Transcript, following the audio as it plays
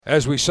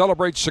As we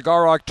celebrate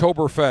Cigar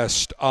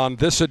Oktoberfest on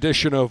this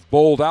edition of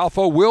Bold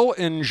Alpha, we'll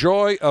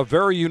enjoy a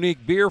very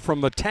unique beer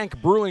from the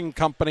Tank Brewing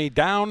Company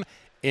down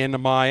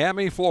in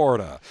Miami,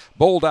 Florida.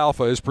 Bold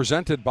Alpha is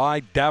presented by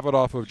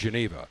Davidoff of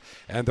Geneva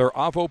and their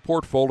Avo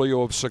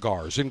portfolio of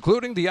cigars,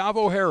 including the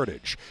Avo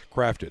Heritage.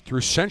 Crafted through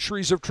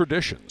centuries of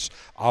traditions,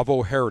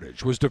 Avo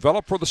Heritage was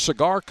developed for the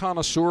cigar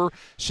connoisseur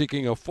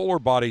seeking a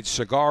fuller-bodied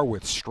cigar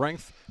with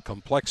strength,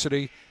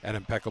 complexity, and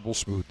impeccable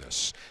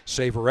smoothness.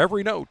 Savor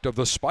every note of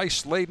the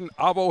spice-laden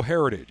Avo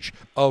Heritage,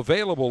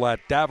 available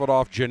at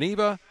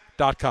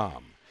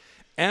DavidoffGeneva.com.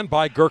 And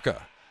by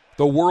Gurkha,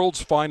 the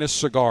world's finest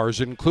cigars,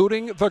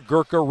 including the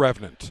Gurkha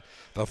Revenant.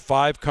 The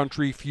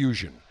five-country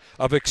fusion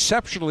of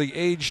exceptionally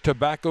aged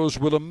tobaccos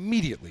will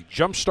immediately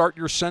jumpstart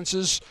your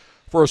senses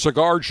for a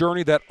cigar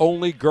journey that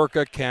only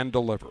Gurkha can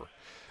deliver.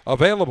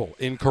 Available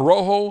in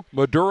Corojo,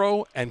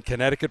 Maduro, and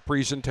Connecticut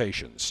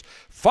presentations.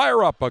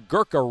 Fire up a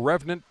Gurkha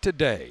Revenant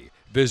today.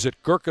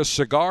 Visit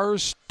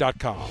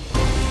GurkhaCigars.com.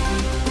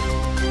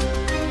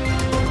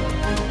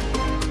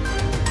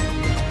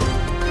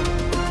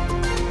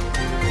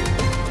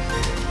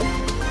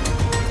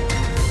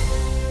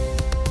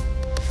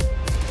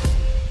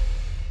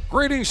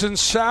 Greetings and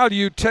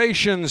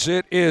salutations.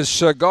 It is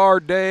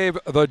Cigar Dave,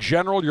 the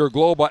General, your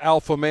global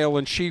alpha male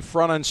in chief,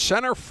 front and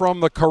center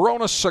from the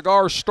Corona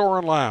Cigar Store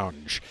and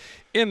Lounge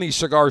in the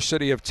cigar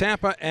city of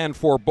Tampa. And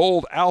for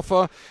Bold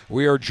Alpha,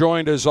 we are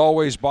joined as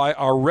always by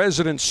our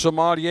resident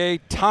sommelier,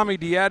 Tommy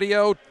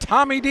Diadio.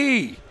 Tommy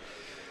D,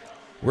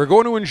 we're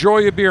going to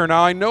enjoy a beer.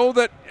 Now, I know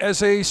that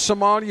as a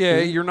sommelier,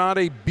 you're not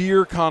a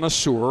beer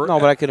connoisseur. No,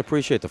 but I can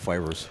appreciate the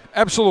flavors.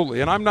 Absolutely,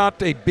 and I'm not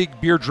a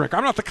big beer drinker.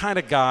 I'm not the kind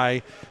of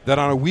guy that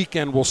on a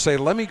weekend will say,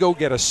 let me go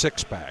get a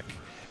six-pack,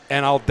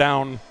 and I'll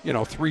down,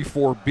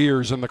 3-4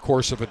 beers in the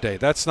course of a day.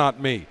 That's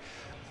not me.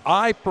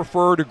 I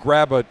prefer to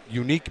grab a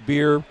unique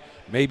beer,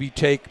 maybe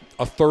take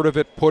a third of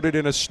it, put it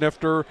in a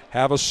snifter,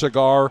 have a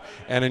cigar,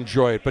 and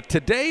enjoy it. But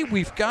today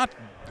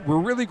we're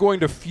really going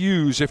to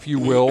fuse, if you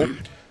will,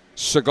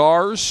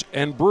 cigars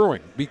and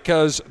brewing,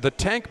 because the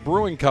Tank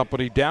Brewing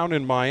Company down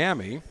in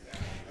Miami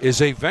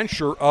is a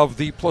venture of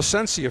the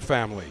Plasencia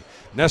family.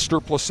 Nestor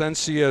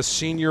Plasencia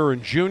Sr.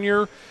 and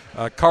Jr.,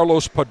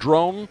 Carlos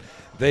Padron.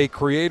 They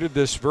created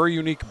this very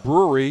unique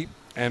brewery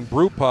and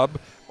brew pub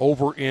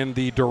over in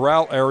the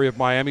Doral area of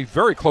Miami,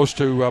 very close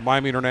to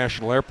Miami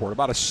International Airport,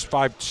 about a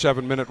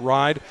 5-7 minute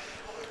ride.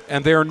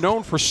 And they are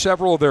known for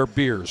several of their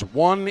beers.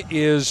 One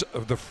is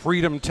the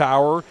Freedom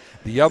Tower.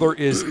 The other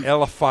is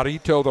El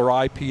Farito, their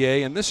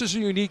IPA. And this is a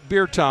unique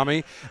beer,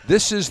 Tommy.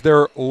 This is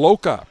their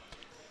Loca,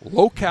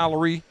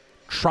 low-calorie,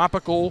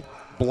 tropical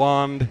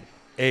blonde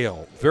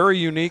ale. Very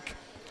unique.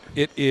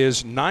 It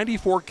is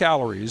 94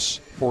 calories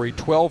for a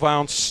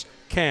 12-ounce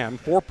can,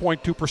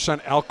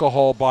 4.2%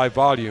 alcohol by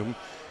volume.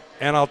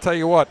 And I'll tell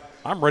you what,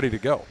 I'm ready to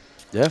go.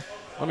 Yeah.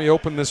 Let me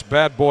open this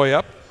bad boy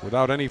up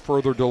without any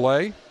further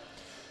delay.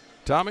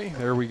 Tommy,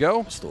 there we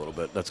go. Just a little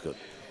bit. That's good.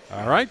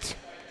 All right.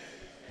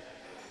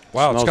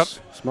 Wow,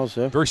 smells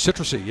yeah. Very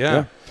citrusy,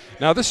 yeah.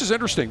 Now, this is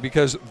interesting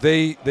because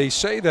they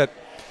say that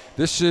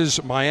this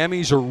is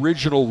Miami's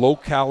original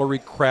low-calorie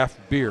craft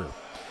beer,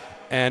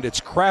 and it's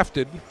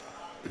crafted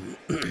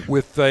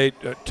with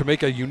to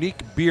make a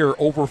unique beer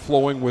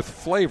overflowing with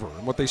flavor.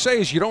 And what they say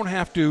is you don't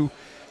have to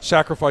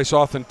sacrifice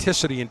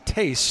authenticity and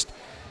taste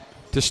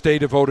to stay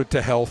devoted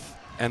to health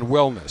and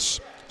wellness.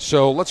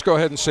 So let's go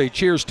ahead and say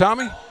cheers,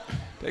 Tommy.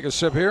 Take a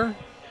sip here.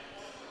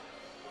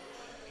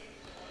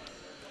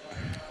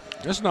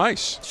 It's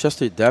nice. It's just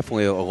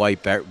definitely a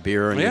light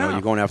beer, and yeah. You're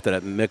going after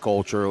that Mick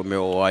Ultra,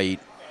 Miller Lite,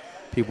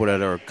 people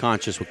that are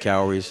conscious with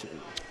calories.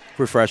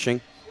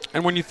 Refreshing.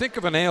 And when you think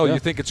of an ale, you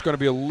think it's going to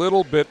be a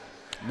little bit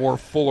more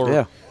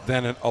fuller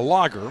than a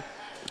lager.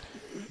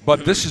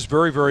 But this is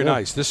very, very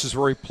nice. This is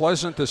very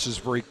pleasant. This is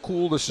very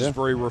cool. This is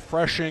very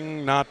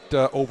refreshing, not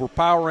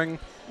overpowering.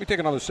 Let me take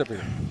another sip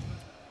here.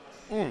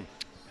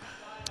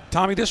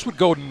 Tommy, this would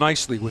go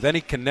nicely with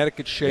any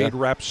Connecticut shade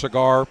wrapped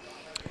cigar.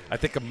 I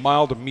think a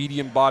mild to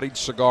medium-bodied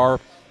cigar.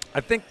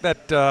 I think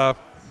that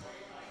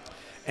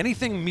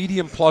anything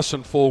medium plus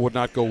and full would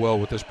not go well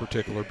with this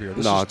particular beer.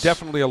 This is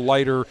definitely a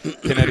lighter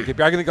Connecticut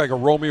beer. I can think like a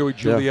Romeo and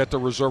Juliet, a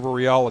Reserva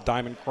Real, a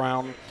Diamond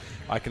Crown.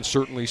 I can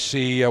certainly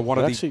see one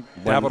of the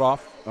Davidoff.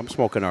 I'm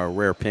smoking a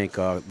rare pink,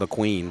 the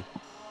Queen,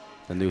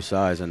 the new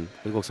size, and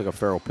it looks like a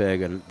feral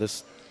pig, and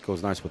this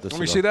goes nice with this.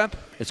 Let me see that.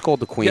 It's called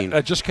the Queen. Yeah,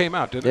 it just came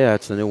out, didn't it? Yeah,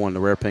 it's the new one, the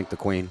rare pink, the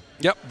Queen.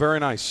 Yep, very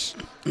nice.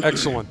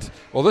 Excellent.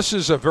 Well, this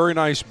is a very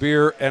nice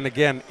beer, and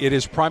again, it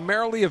is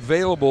primarily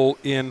available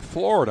in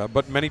Florida,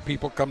 but many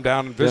people come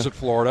down and visit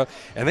Florida,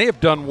 and they have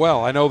done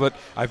well. I know that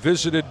I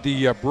visited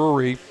the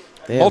brewery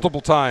multiple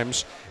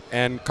times,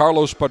 and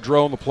Carlos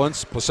Padron, the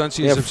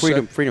Plasencias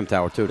have Freedom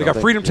Tower, too. They got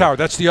Freedom Tower.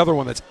 That's the other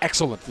one that's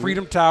excellent.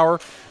 Freedom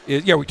Tower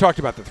is, we talked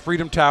about that. The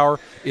Freedom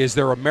Tower is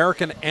their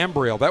American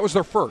Amber Ale. That was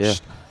their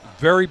first. Yeah.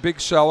 Very big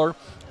seller.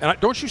 And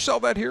don't you sell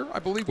that here? I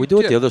believe we do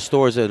at the other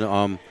stores in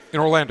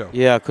Orlando.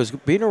 Yeah, because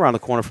being around the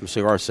corner from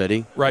Cigar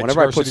City, whenever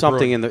Cigar I put City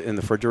something Brewing. in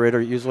the refrigerator,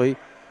 usually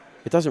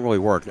it doesn't really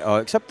work.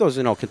 Except those,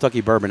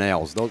 Kentucky bourbon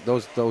ales.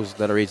 Those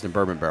that are aged in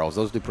bourbon barrels.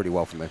 Those do pretty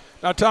well for me.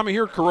 Now, Tommy,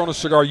 here at Corona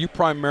Cigar, you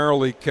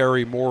primarily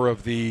carry more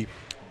of the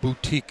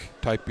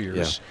boutique-type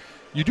beers. Yeah.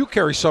 You do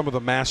carry some of the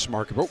mass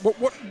market, but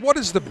what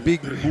is the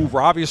big mover?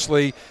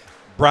 Obviously,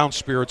 brown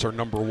spirits are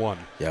number one.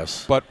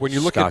 Yes. But when you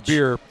look Scotch. at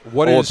beer,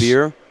 what is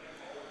beer?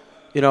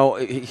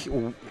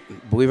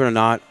 Believe it or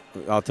not,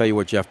 I'll tell you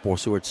what Jeff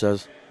Borsewicz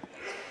says.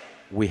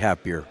 We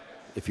have beer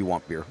if you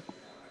want beer.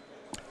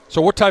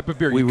 So what type of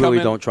beer? We really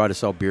don't try to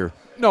sell beer.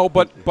 No,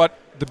 but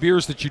the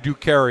beers that you do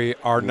carry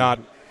are not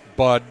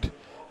Bud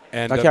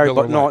and I carry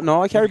Miller Lite.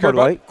 No, I carry Bud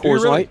Light,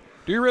 Coors Light.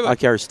 Do you really? I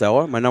carry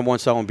Stella. My number one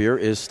selling beer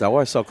is Stella.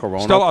 I sell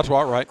Corona. Stella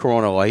Artois, right?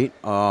 Corona Light.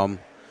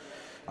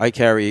 I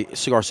carry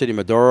Cigar City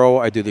Maduro.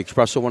 I do the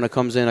espresso when it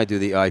comes in. I do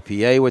the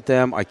IPA with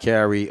them. I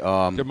carry the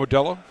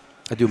Modelo.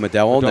 I do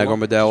Modelo, Negro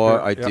Modelo.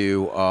 Spirit, I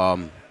do.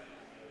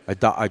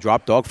 I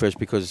drop Dogfish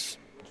because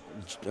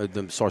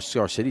the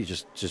Cigar City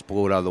just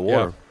blew it out of the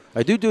water. Yeah.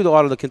 I do a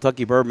lot of the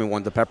Kentucky bourbon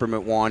one, the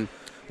peppermint one,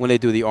 when they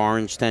do the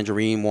orange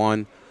tangerine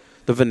one,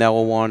 the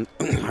vanilla one.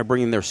 I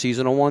bring in their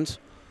seasonal ones.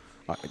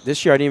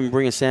 This year I didn't even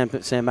bring in Sam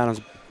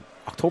Adams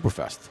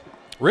Oktoberfest.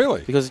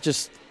 Really? Because it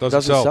just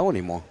doesn't sell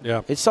anymore.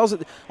 Yeah. It sells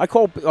it. I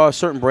call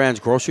certain brands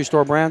grocery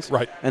store brands.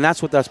 Right. And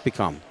that's what that's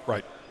become.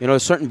 Right.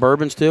 There's certain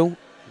bourbons too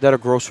that are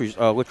grocery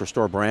liquor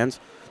store brands.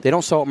 They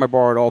don't sell at my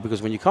bar at all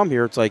because when you come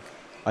here, it's like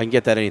I can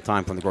get that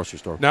anytime from the grocery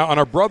store. Now, on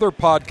our brother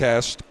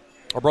podcast,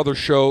 our brother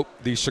show,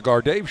 the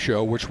Cigar Dave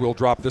Show, which will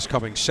drop this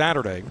coming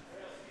Saturday,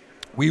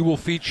 we will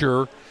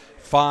feature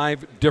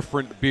 5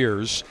 different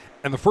beers.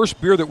 And the first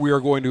beer that we are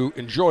going to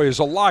enjoy is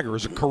a lager,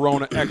 is a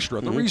Corona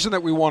Extra. The reason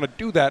that we want to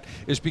do that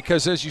is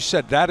because, as you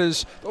said,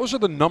 those are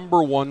the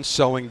number one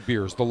selling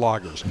beers, the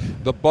lagers.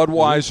 The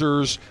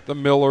Budweisers, the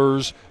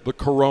Millers, the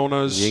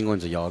Coronas.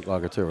 Yuengling's a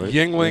lager too, right?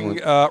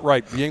 Yuengling,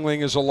 right.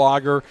 Yuengling is a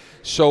lager.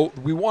 So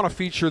we want to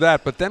feature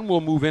that, but then we'll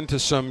move into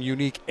some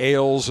unique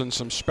ales and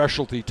some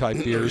specialty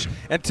type beers.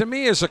 And to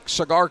me, as a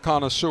cigar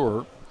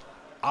connoisseur,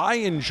 I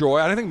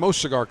think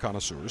most cigar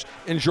connoisseurs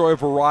enjoy a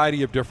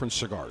variety of different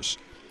cigars.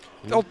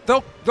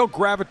 They'll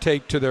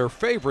gravitate to their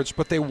favorites,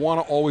 but they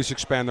want to always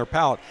expand their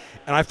palate.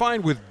 And I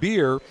find with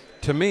beer,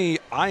 to me,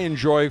 I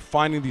enjoy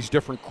finding these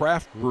different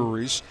craft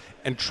breweries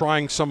and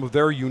trying some of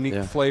their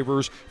unique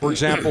flavors. For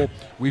example,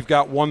 we've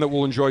got one that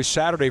we'll enjoy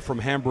Saturday from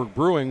Hamburg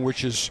Brewing,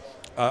 which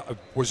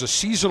was a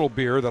seasonal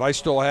beer that I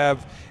still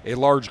have a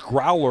large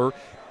growler,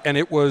 and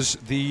it was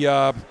the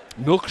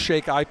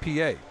Milkshake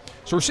IPA.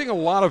 So we're seeing a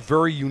lot of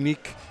very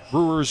unique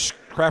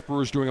craft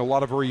brewers doing a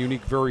lot of very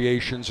unique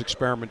variations,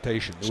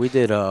 experimentations. We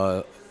did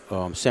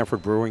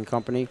Sanford Brewing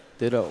Company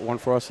did one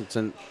for us.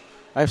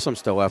 I have some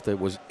still left. It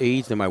was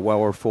aged in my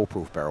Weller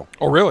foolproof barrel.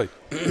 Oh, really?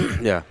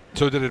 Yeah.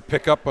 So did it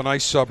pick up a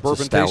nice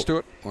bourbon taste to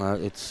it?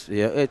 It's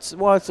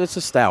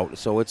a stout.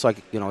 So it's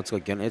like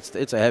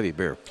it's a heavy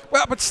beer.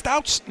 Well, but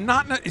stouts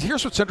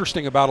here's what's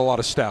interesting about a lot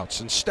of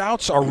stouts. And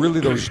stouts are really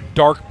those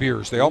dark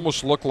beers. They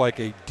almost look like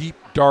a deep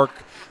dark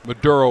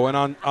Maduro.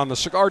 And on the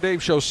Cigar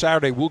Dave Show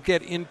Saturday, we'll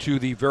get into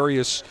the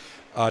various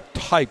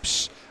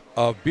types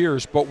of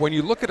beers. But when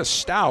you look at a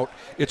stout,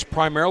 it's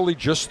primarily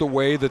just the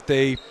way that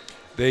they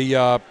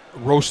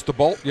roast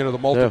the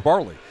malted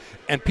barley.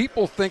 And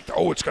people think,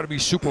 it's going to be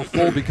super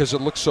full because it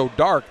looks so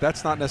dark.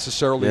 That's not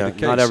necessarily the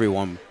case. Not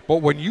everyone.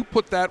 But when you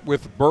put that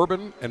with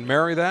bourbon and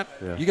marry that,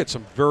 you get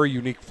some very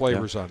unique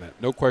flavors on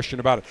that. No question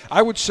about it.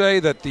 I would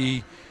say that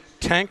the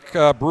Tank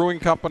Brewing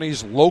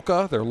Company's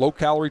Loca, their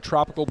low-calorie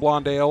tropical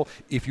blonde ale,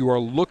 if you are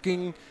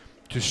looking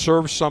to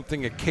serve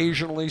something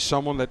occasionally,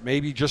 someone that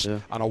maybe just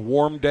on a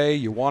warm day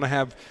you want to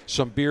have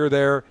some beer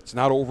there, it's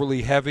not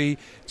overly heavy,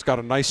 it's got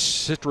a nice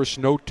citrus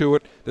note to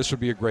it, this would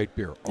be a great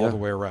beer all the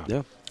way around.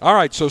 Yeah. All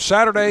right, so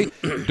Saturday,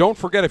 don't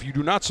forget, if you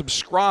do not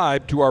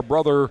subscribe to our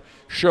brother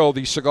show,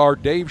 the Cigar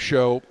Dave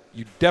Show,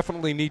 you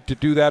definitely need to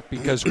do that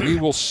because we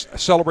will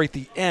celebrate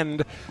the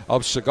end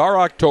of Cigar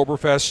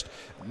Oktoberfest.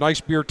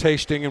 Nice beer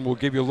tasting, and we'll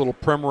give you a little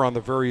primer on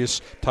the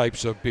various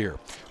types of beer.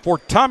 For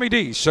Tommy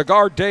D,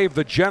 Cigar Dave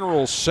the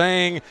General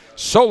saying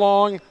so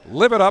long,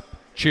 live it up,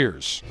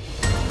 cheers.